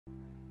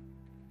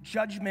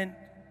Judgment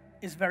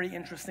is very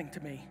interesting to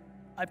me.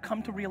 I've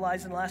come to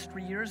realize in the last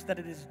 3 years that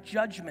it is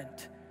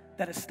judgment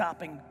that is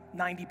stopping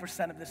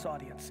 90% of this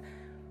audience.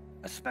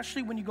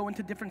 Especially when you go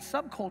into different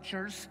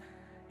subcultures,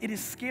 it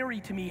is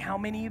scary to me how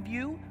many of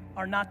you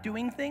are not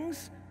doing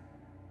things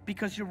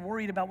because you're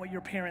worried about what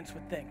your parents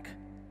would think.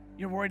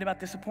 You're worried about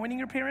disappointing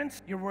your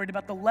parents. You're worried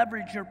about the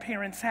leverage your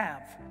parents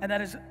have. And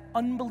that is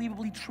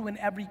unbelievably true in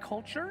every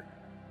culture,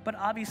 but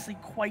obviously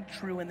quite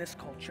true in this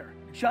culture.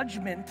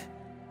 Judgment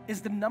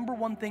is the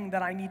 #1 thing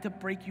that I need to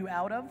break you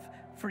out of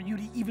for you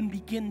to even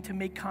begin to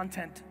make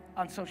content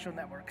on social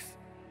networks.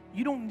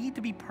 You don't need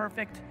to be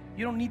perfect.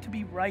 You don't need to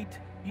be right.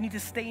 You need to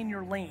stay in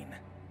your lane.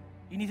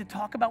 You need to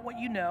talk about what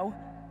you know.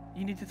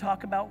 You need to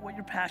talk about what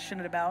you're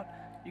passionate about.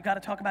 You got to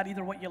talk about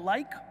either what you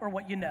like or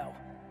what you know.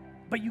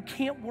 But you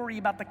can't worry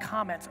about the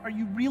comments. Are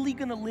you really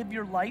going to live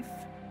your life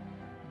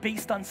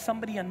based on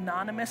somebody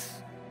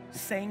anonymous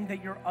saying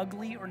that you're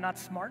ugly or not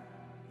smart?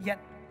 Yet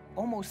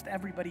almost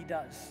everybody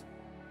does.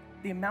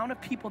 The amount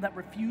of people that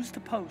refuse to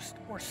post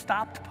or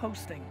stopped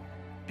posting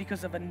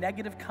because of a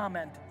negative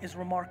comment is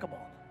remarkable,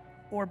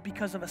 or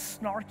because of a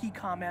snarky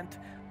comment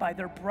by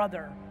their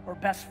brother or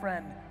best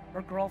friend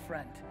or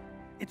girlfriend.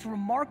 It's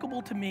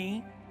remarkable to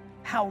me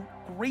how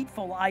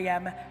grateful I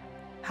am,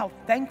 how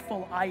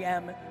thankful I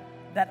am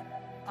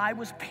that I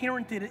was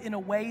parented in a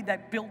way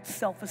that built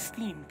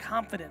self-esteem,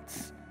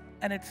 confidence.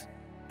 And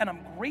I'm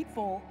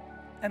grateful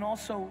and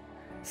also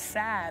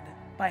sad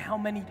by how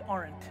many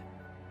aren't.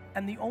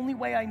 And the only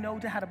way I know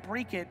how to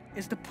break it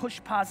is to push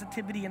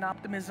positivity and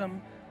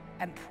optimism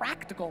and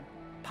practical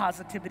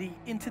positivity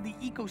into the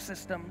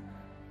ecosystem.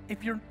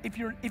 If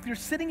you're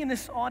sitting in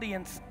this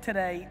audience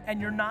today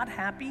and you're not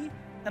happy,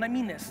 and I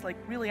mean this, like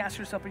really ask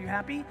yourself, are you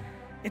happy?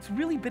 It's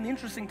really been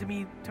interesting to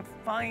me to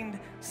find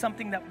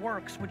something that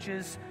works, which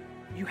is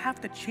you have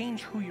to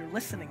change who you're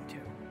listening to.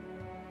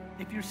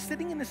 If you're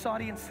sitting in this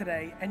audience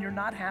today and you're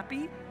not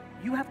happy,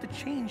 you have to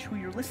change who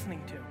you're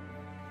listening to.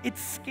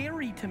 It's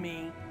scary to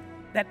me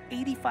that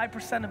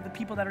 85% of the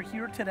people that are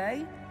here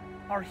today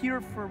are here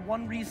for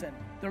one reason.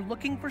 They're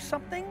looking for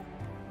something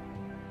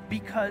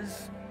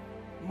because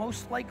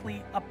most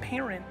likely a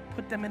parent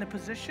put them in a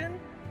position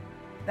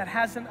that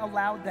hasn't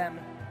allowed them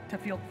to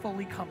feel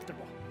fully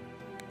comfortable.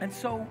 And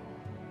so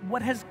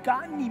what has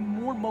gotten me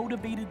more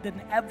motivated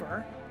than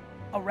ever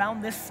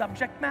around this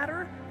subject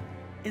matter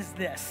is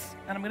this,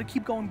 and I'm gonna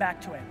keep going back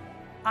to it.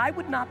 I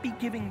would not be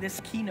giving this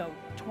keynote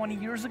 20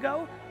 years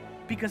ago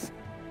because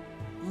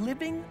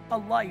living a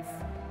life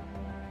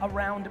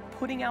around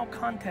putting out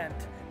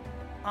content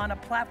on a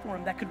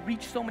platform that could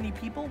reach so many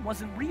people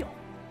wasn't real.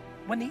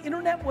 When the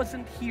internet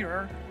wasn't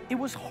here, it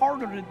was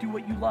harder to do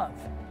what you love.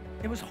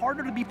 It was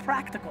harder to be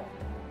practical.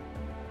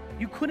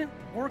 You couldn't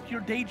work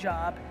your day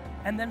job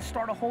and then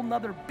start a whole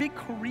nother big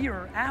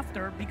career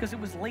after because it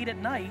was late at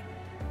night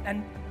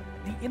and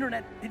the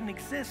internet didn't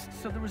exist,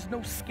 so there was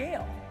no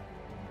scale.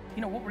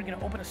 You know what, we're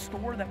gonna open a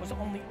store that was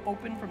only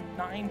open from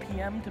 9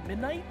 p.m. to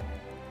midnight?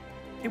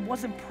 It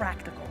wasn't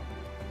practical.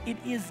 It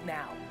is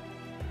now.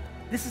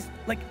 This is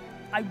like,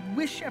 I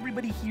wish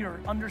everybody here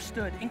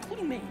understood,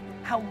 including me,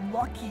 how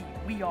lucky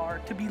we are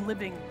to be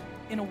living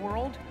in a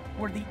world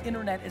where the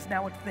internet is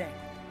now a thing.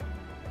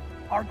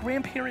 Our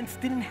grandparents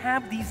didn't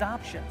have these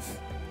options.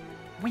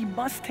 We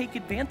must take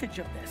advantage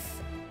of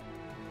this.